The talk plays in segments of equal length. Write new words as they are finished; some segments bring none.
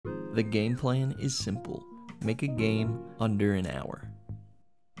The game plan is simple. Make a game under an hour.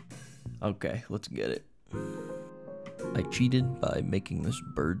 Okay, let's get it. I cheated by making this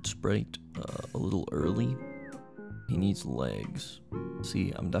bird sprite a little early. He needs legs.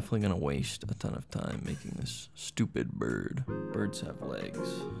 See, I'm definitely gonna waste a ton of time making this stupid bird. Birds have legs.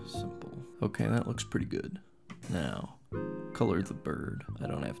 Simple. Okay, that looks pretty good. Now, color the bird. I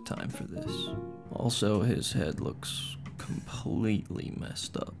don't have time for this. Also, his head looks completely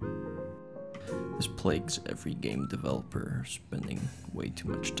messed up. This plagues every game developer, spending way too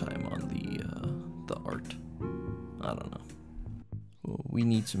much time on the art. I don't know. Well, we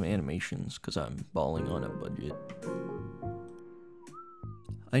need some animations because I'm balling on a budget.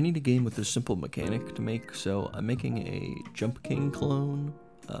 I need a game with a simple mechanic to make, so I'm making a Jump King clone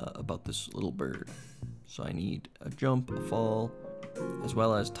about this little bird. So I need a jump, a fall, as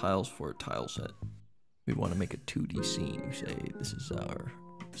well as tiles for a tile set. We want to make a 2D scene. We say this is our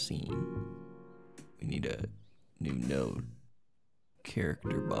scene. We need a new node.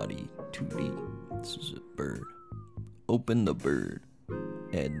 Character body 2D. This is a bird. Open the bird.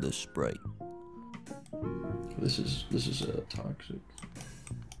 Add the sprite. This is toxic.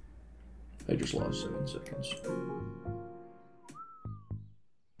 I just lost 7 seconds.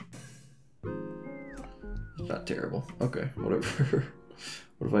 It's not terrible. Okay, whatever.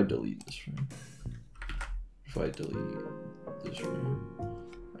 What if I delete this frame? If I delete this frame,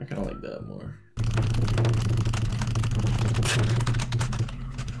 I kind of like that more.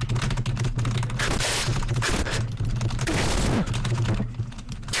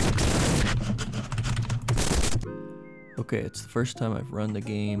 Okay, it's the first time I've run the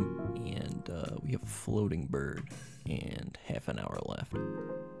game, and we have a floating bird, and half an hour left.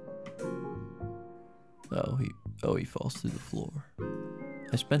 Oh, he falls through the floor.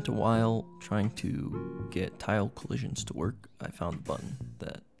 I spent a while trying to get tile collisions to work. I found a button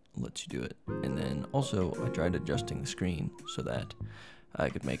that lets you do it, and then also I tried adjusting the screen so that I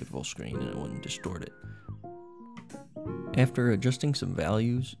could make it full screen and it wouldn't distort it. After adjusting some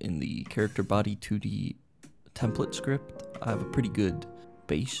values in the character body 2D template script, I have a pretty good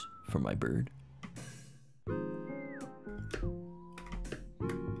base for my bird.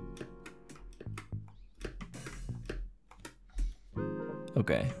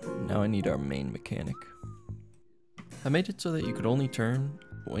 Okay, now I need our main mechanic. I made it so that you could only turn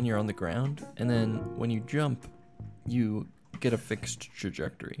when you're on the ground, and then when you jump, you get a fixed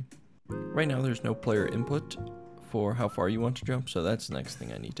trajectory. Right now there's no player input for how far you want to jump, so that's the next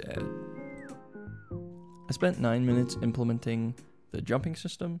thing I need to add. I spent 9 minutes implementing the jumping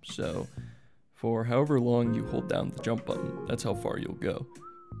system, so for however long you hold down the jump button, that's how far you'll go.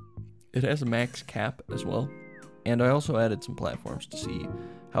 It has a max cap as well, and I also added some platforms to see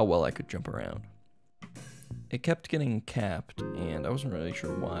how well I could jump around. It kept getting capped, and I wasn't really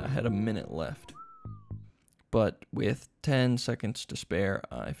sure why. I had a minute left, but with 10 seconds to spare,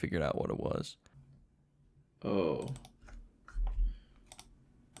 I figured out what it was. Oh,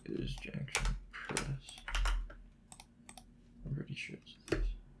 it is junction press. I'm pretty sure it's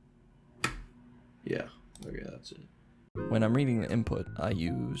this. Yeah, okay, that's it. When I'm reading the input, I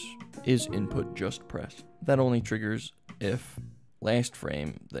use is input just pressed. That only triggers if last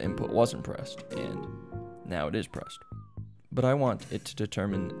frame the input wasn't pressed and now it is pressed. But I want it to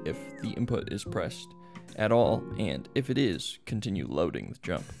determine if the input is pressed at all, and if it is, continue loading the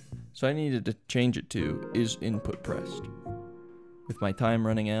jump. So I needed to change it to is input pressed. With my time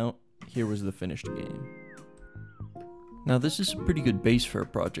running out, here was the finished game. Now this is a pretty good base for a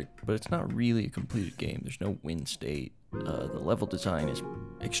project, but it's not really a completed game. There's no win state. The level design is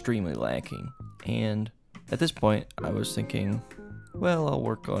extremely lacking, and at this point I was thinking, well, I'll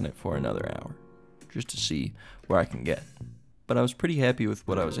work on it for another hour, just to see where I can get. But I was pretty happy with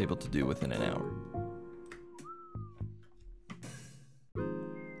what I was able to do within an hour.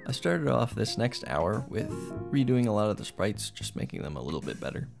 I started off this next hour with redoing a lot of the sprites, just making them a little bit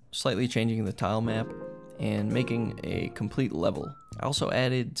better, slightly changing the tile map, and making a complete level. I also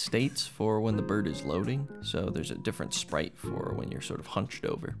added states for when the bird is loading, so there's a different sprite for when you're sort of hunched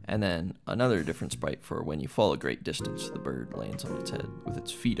over, and then another different sprite for when you fall a great distance, the bird lands on its head with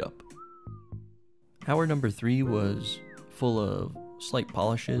its feet up. Hour number 3 was full of slight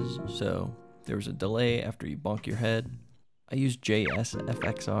polishes, so there was a delay after you bonk your head. I used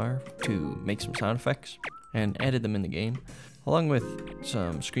JSFXR to make some sound effects and added them in the game, along with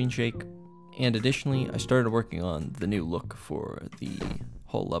some screen shake. And additionally, I started working on the new look for the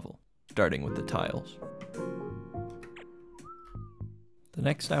whole level, starting with the tiles. The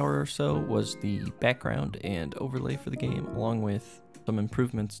next hour or so was the background and overlay for the game, along with some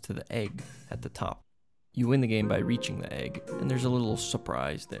improvements to the egg at the top. You win the game by reaching the egg, and there's a little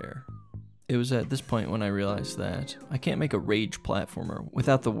surprise there. It was at this point when I realized that I can't make a rage platformer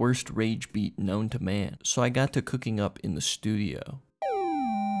without the worst rage beat known to man, so I got to cooking up in the studio.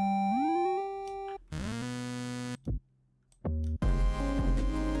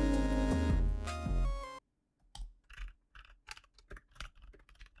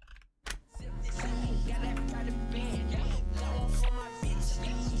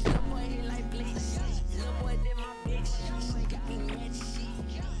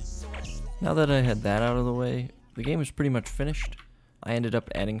 Now that I had that out of the way, the game was pretty much finished. I ended up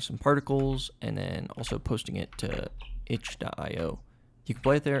adding some particles and then also posting it to itch.io. You can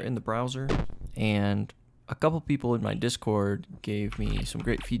play it there in the browser, and a couple people in my Discord gave me some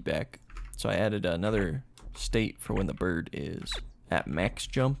great feedback, so I added another state for when the bird is at max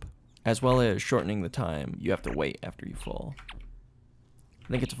jump, as well as shortening the time you have to wait after you fall. I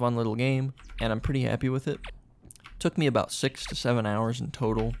think it's a fun little game, and I'm pretty happy with it. Took me about 6 to 7 hours in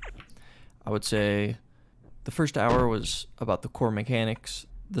total. I would say the first hour was about the core mechanics.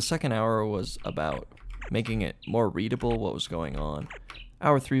 The second hour was about making it more readable what was going on.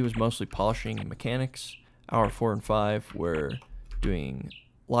 Hour 3 was mostly polishing mechanics. Hour 4 and 5 were doing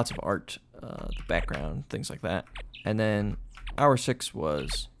lots of art, the background, things like that. And then hour 6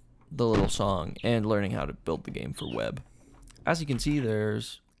 was the little song and learning how to build the game for web. As you can see,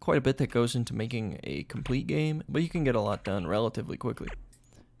 there's quite a bit that goes into making a complete game, but you can get a lot done relatively quickly.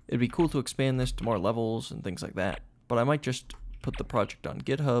 It'd be cool to expand this to more levels and things like that, but I might just put the project on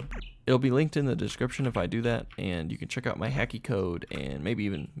GitHub. It'll be linked in the description if I do that, and you can check out my hacky code and maybe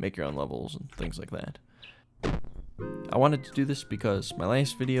even make your own levels and things like that. I wanted to do this because my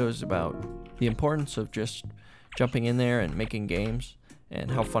last video is about the importance of just jumping in there and making games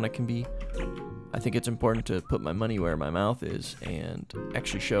and how fun it can be. I think it's important to put my money where my mouth is and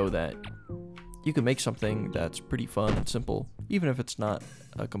actually show that you can make something that's pretty fun and simple, even if it's not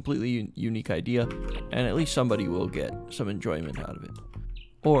a completely unique idea, and at least somebody will get some enjoyment out of it.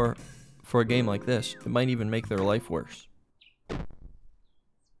 Or, for a game like this, it might even make their life worse.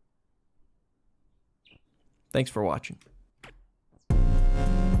 Thanks for watching.